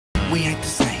we ain't the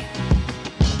same.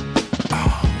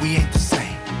 We ain't the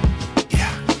same.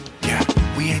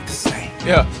 Yeah, we ain't the same.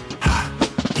 Yeah.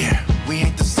 Yeah, we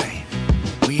ain't the same.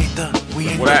 We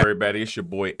ain't What up, everybody? It's your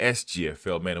boy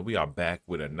SGFL, man, and we are back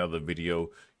with another video.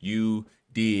 You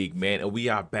dig, man, and we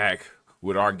are back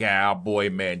with our guy, our boy,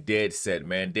 man, Dead5et,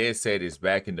 man. Dead5et is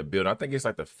back in the building. I think it's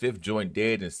like the 5th joint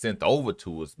Dead and sent over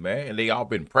to us, man, and they all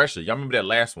been pressured. Y'all remember that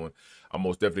last one? I'm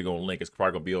most definitely gonna link. It's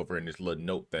probably gonna be over in this little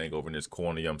note thing over in this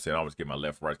corner. You know what I'm saying? I always get my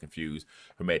left right confused.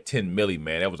 From at 10 milli,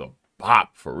 man, that was a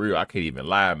bop for real. I can't even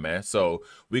lie, man. So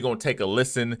we're gonna take a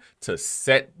listen to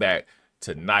 5etback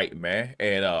tonight, man.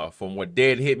 And from what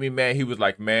Dead hit me, man, he was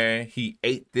like, man, he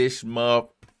ate this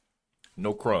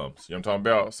no crumbs. You know what I'm talking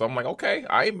about? So I'm like, okay,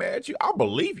 I ain't mad at you. I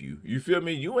believe you. You feel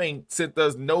me? You ain't sent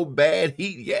us no bad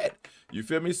heat yet. You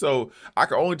feel me? So I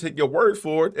can only take your word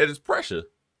for it. It's pressure.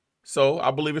 So I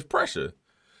believe it's pressure.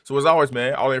 So as always,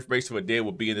 man, all the information for Dead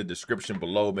will be in the description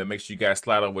below, man. Make sure you guys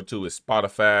slide over to his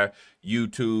Spotify,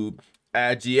 YouTube,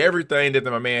 IG, everything that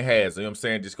my man has. You know what I'm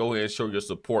saying? Just go ahead and show your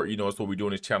support. You know, that's what we do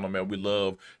on this channel, man. We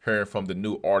love hearing from the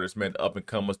new artists, man, the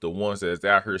up-and-comers, the ones that's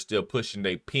out here still pushing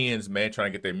their pens, man,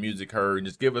 trying to get their music heard. And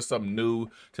just give us something new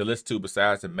to listen to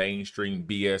besides the mainstream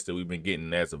BS that we've been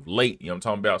getting as of late. You know what I'm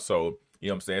talking about? So, you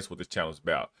know what I'm saying? That's what this channel is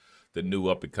about. The new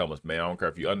up-and-comers, man. I don't care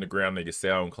if you're underground in your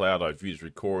SoundCloud or if you're just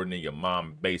recording in your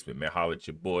mom's basement, man. Holler at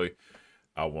your boy.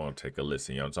 I want to take a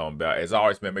listen. You know what I'm talking about? As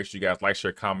always, man, make sure you guys like,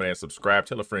 share, comment, and subscribe.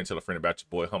 Tell a friend about your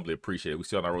boy. Humbly appreciate it. We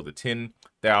still on our road to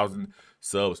 10,000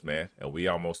 subs, man. And we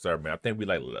almost there, man. I think we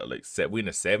we in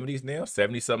the 70s now.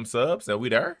 70-something subs. And we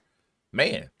there?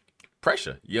 Man,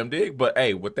 pressure. You know what I'm dig? But,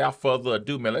 hey, without further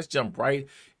ado, man, let's jump right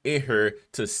in here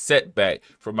to 5etback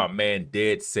from my man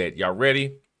Dead5et. Y'all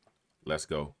ready? Let's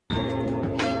go.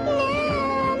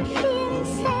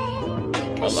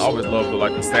 I always love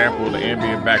the sample, the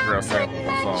ambient background sample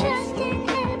for songs.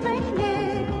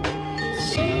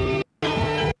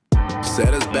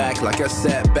 Set us back like a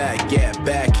setback, get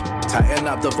back. Tighten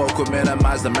up the vocal,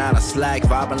 minimize the amount of slack.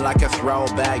 Vibing like a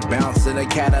throwback, bouncing a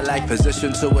Cadillac.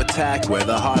 Position to attack, where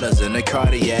the heart is in the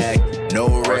cardiac.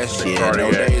 No rest, yeah,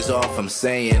 no days off, I'm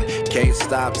saying. Can't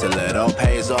stop till it all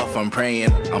pays off, I'm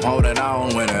praying. I'm holding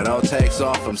on when it all takes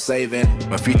off, I'm saving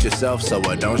my future self so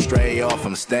I don't stray off,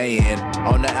 I'm staying.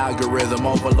 On the algorithm,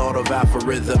 overload of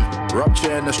algorithm.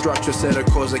 Rupture in the structure, set to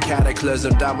cause a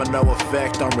cataclysm. Domino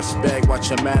effect on respect, watch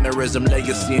your mannerism.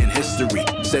 Legacy and history,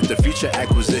 set the future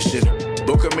acquisition.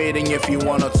 Book a meeting if you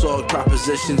want to talk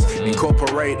propositions.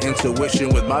 Incorporate intuition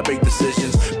with my big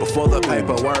decisions. Before the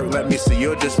paperwork, let me see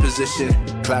your disposition.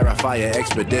 Clarify your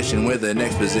expedition with an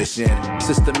exposition.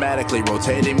 Systematically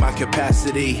rotating my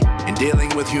capacity and dealing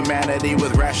with humanity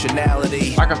with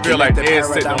rationality. I can feel like Dead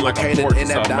sitting on like a porch or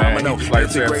something, man. He just like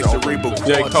cerebral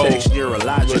cortex,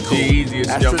 neurological, easiest, you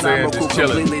know what I'm saying, just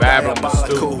chilling, vibing on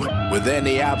the stool. With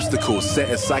any obstacle, set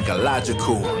it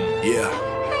psychological, yeah.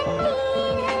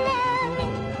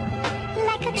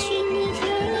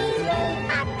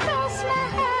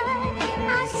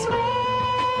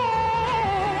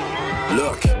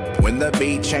 Look, when the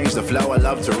beat changed the flow, I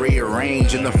love to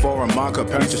rearrange. In the forum marker,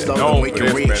 purchase slow, then we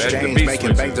can re-exchange.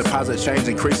 Making bank deposit change,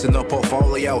 increasing the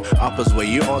portfolio. Up is where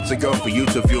you ought to go for you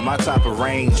to view my type of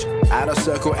range. Out of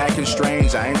circle, acting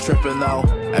strange, I ain't tripping though.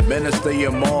 Administer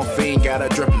your morphine, got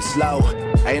it dripping slow.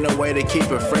 Ain't no way to keep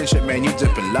a friendship, man, you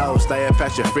dipping low. Stay up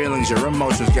at your feelings, your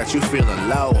emotions got you feeling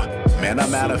low. Man,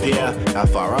 I'm out of here, how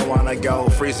far I wanna go.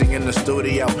 Freezing in the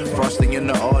studio, frosting in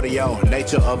the audio.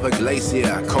 Nature of a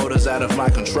glacier, cold is out of my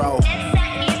control.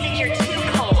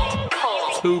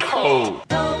 Too cold.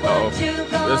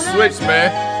 The switch,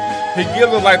 man. He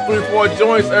gives us like 3-4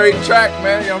 joints every track,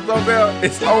 man. You know what I'm talking about?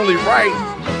 It's only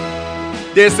right.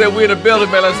 Dead5et, we in the building,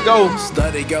 man. Let's go.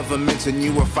 Study governments and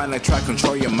you will finally try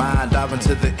control your mind. Dive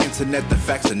into the internet, the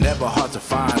facts are never hard to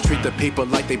find. Treat the people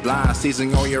like they blind,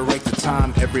 seizing all your rate to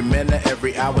time. Every minute,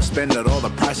 every hour, spend it all, the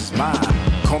price is mine.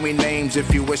 Call me names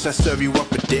if you wish, I serve you up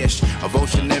a dish of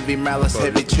ocean envy, malice,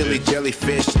 heavy chili,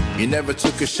 jellyfish. You never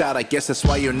took a shot, I guess that's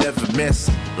why you'll never miss.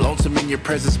 Lonesome in your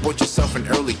presence, bought yourself an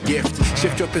early gift.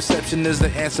 Shift your perception is the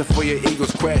answer for your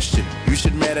ego's question. You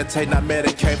should meditate, not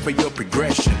medicate for your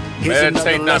progression. Here's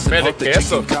another lesson, hope that you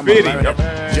can come and learn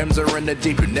it. Gems are in the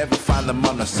deep, you never find them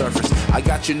on the surface. I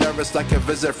got you nervous like a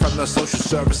visit from the social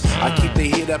service. I keep the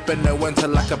heat up in the winter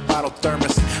like a bottle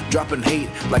thermos. Dropping heat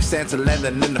like Santa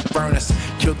landing in the furnace.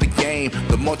 Killed the game,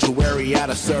 the mortuary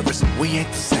out of service. We ain't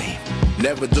the same,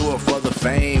 never do it for the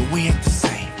fame. We ain't the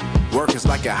same, work is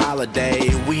like a holiday.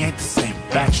 We ain't the same,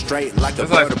 back straight like a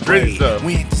vertebrae.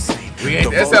 We ain't the same. We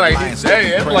ain't, that sound like he's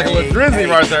like a little drizzy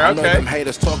right there, okay. I know them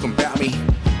haters talking about me.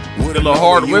 A little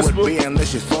hard whisper.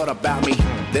 Unless you thought about me.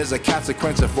 There's a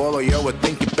consequence if all of y'all would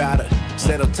think about it.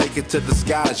 Said I'll take it to the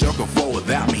skies, y'all can fall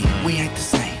without me. We ain't the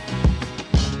same.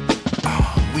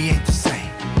 Oh, we ain't the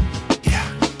same.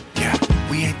 Yeah,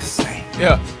 we ain't the same.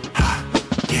 Yeah.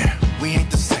 Yeah, we ain't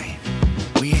the same.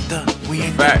 We ain't the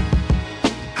fact.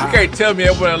 You can't tell me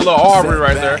it wasn't a little Aubrey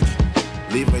right there.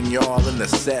 Leaving y'all in the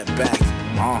setback.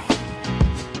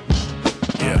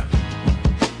 Yeah.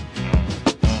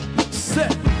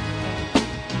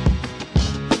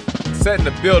 Set in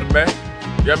the building, man.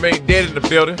 You know what I mean? Dead in the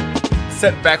building.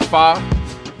 Setback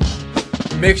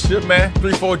 5. Mixture, man.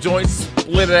 3-4 joints.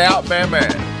 Split it out, man.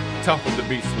 Tough with the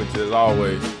beat switches as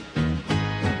always.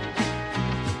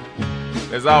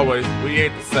 As always, we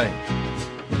ain't the same.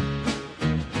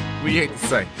 We ain't the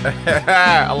same.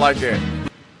 I like that.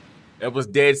 It was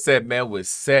Dead5et, man, with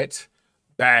Set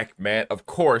Back, man. Of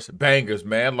course, bangers,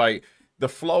 man. Like, the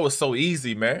flow is so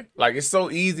easy, man. Like, it's so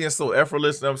easy and so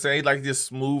effortless, you know what I'm saying? He, like, just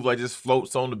smooth, like, just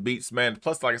floats on the beats, man.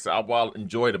 Plus, like I said, what I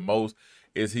enjoy the most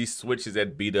is he switches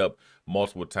that beat up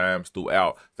multiple times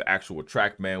throughout the actual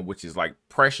track, man, which is like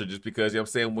pressure, just because, you know what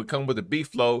I'm saying, when it comes with the beat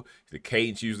flow, the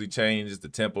cadence usually changes, the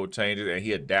tempo changes, and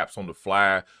he adapts on the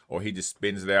fly, or he just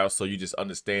spins it out, so you just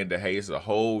understand that, hey, it's a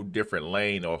whole different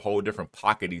lane or a whole different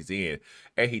pocket he's in,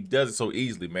 and he does it so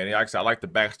easily, man. Actually, I like the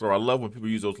backstory. I love when people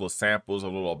use those little samples, a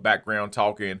little background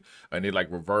talking, and they like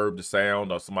reverb the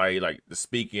sound, or somebody like the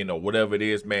speaking, or whatever it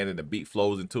is, man, and the beat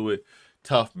flows into it.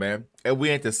 Tough, man. And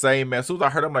we ain't the same, man. As soon as I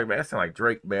heard, I'm like, man, that sound like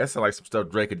Drake, man. That sound like some stuff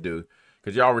Drake could do.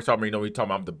 Because y'all always talking about, you know, he talking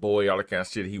about I'm the boy, all that kind of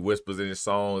shit. He whispers in his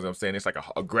songs. You know what I'm saying, it's like an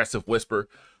aggressive whisper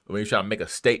when he's trying to make a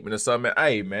statement or something.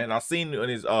 Hey, man, I seen in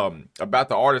his about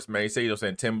the artist, man. He said, you know what I'm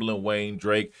saying, Timberland, Wayne,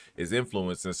 Drake, his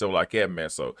influence and stuff like that,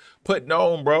 man. So putting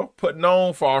on, bro. Putting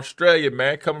on for Australia,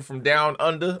 man. Coming from down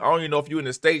under. I don't even know if you in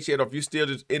the States yet or if you still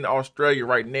just in Australia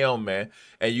right now, man.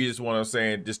 And you just want, I'm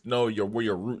saying, just know where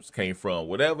your roots came from.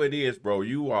 Whatever it is, bro,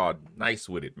 you are nice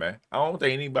with it, man. I don't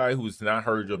think anybody who's not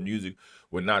heard your music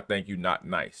would not think you not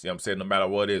nice. You know what I'm saying? No matter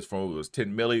what it is, from it was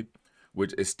 10 milli,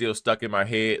 which is still stuck in my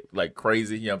head like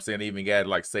crazy. You know what I'm saying? I even got it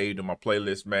like saved in my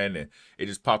playlist, man. And it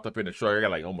just popped up in the truck. I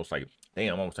got like almost like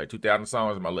 2,000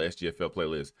 songs in my little SGFL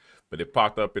playlist. But it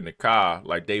popped up in the car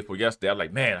like day before yesterday. I was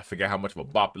like, man, I forgot how much of a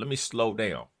bop. Let me slow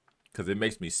down, because it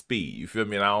makes me speed. You feel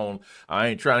me? And I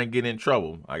ain't trying to get in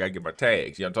trouble. I got to get my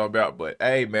tags. You know what I'm talking about? But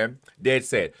hey, man,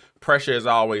 Dead5et. Pressure as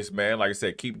always, man. Like I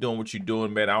said, keep doing what you're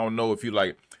doing, man. I don't know if you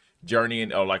like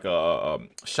journeying or like a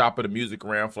shopping the music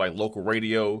around for like local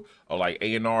radio or like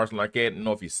A&Rs and like that. I don't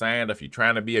know if you signed, if you're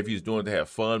trying to be, if you're just doing it to have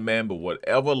fun, man. But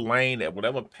whatever lane,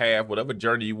 whatever path, whatever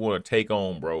journey you want to take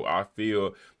on, bro, I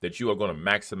feel that you are going to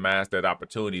maximize that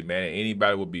opportunity, man. And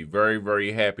anybody would be very,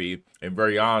 very happy and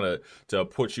very honored to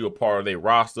put you a part of their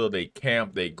roster, their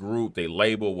camp, their group, their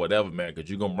label, whatever, man, because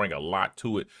you're going to bring a lot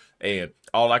to it. And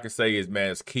all I can say is,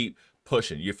 man, is keep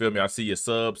pushing. You feel me? I see your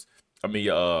subs. I mean,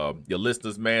 your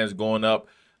listeners, man, is going up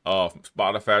from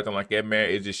Spotify, something like that,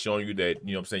 man. It's just showing you that,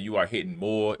 you know what I'm saying, you are hitting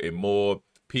more and more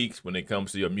peaks when it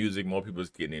comes to your music. More people is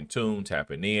getting in tune,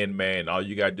 tapping in, man. All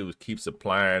you got to do is keep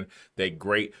supplying that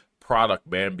great product,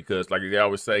 man, because like they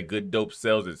always say, good dope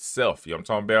sells itself. You know what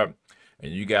I'm talking about?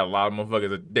 And you got a lot of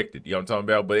motherfuckers addicted. You know what I'm talking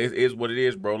about? But it is what it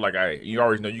is, bro. Like, you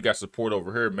already know you got support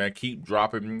over here, man. Keep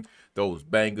dropping those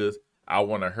bangers. I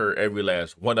want to hear every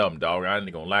last one of them, dog. I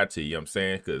ain't gonna lie to you, you know what I'm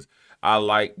saying? Because I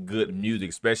like good music,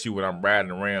 especially when I'm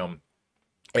riding around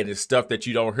and it's stuff that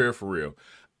you don't hear for real.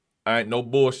 I ain't no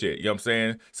bullshit, you know what I'm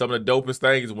saying? Some of the dopest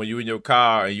things is when you in your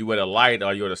car and you at a light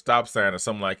or you at a stop sign or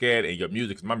something like that, and your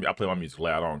music, I play my music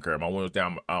loud, I don't care. My windows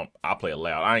down, I play it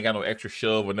loud. I ain't got no extra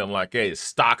shove or nothing like that. It's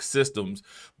stock systems,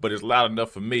 but it's loud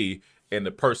enough for me, and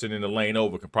the person in the lane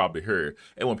over can probably hear it.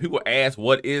 And when people ask,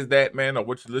 what is that, man, or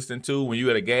what you listening to when you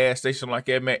at a gas station like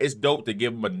that, man, it's dope to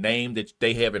give them a name that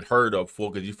they haven't heard of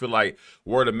before, because you feel like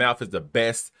word of mouth is the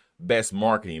best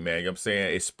marketing, man. You know what I'm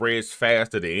saying? It spreads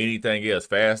faster than anything else,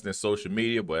 faster than social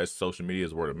media, but social media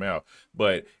is word of mouth.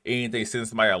 But anything, send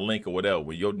somebody a link or whatever,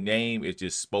 when your name is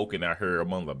just spoken out here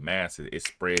among the masses, it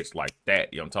spreads like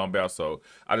that. You know what I'm talking about? So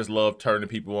I just love turning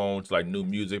people on to like new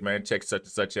music, man. Check such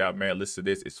and such out, man. Listen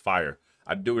to this, it's fire.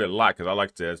 I do it a lot because I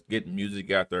like to get music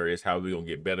out there. It's how we're going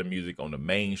to get better music on the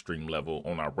mainstream level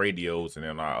on our radios and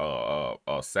on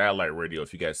our satellite radio.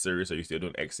 If you got Sirius or you still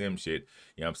doing XM shit,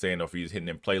 you know what I'm saying? Or if you're just hitting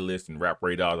them playlists and rap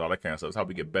radars, all that kind of stuff. It's how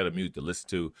we get better music to listen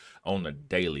to on the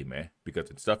daily, man. Because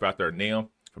the stuff out there now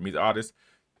from these artists,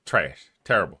 trash.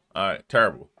 Terrible. All right,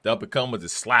 terrible. The up-and-comers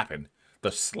is slapping.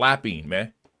 The slapping,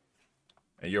 man.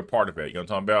 And you're a part of it. You know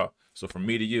what I'm talking about? So from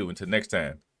me to you, until next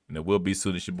time. And it will be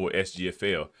soon. It's your boy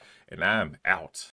SGFL. And I'm out.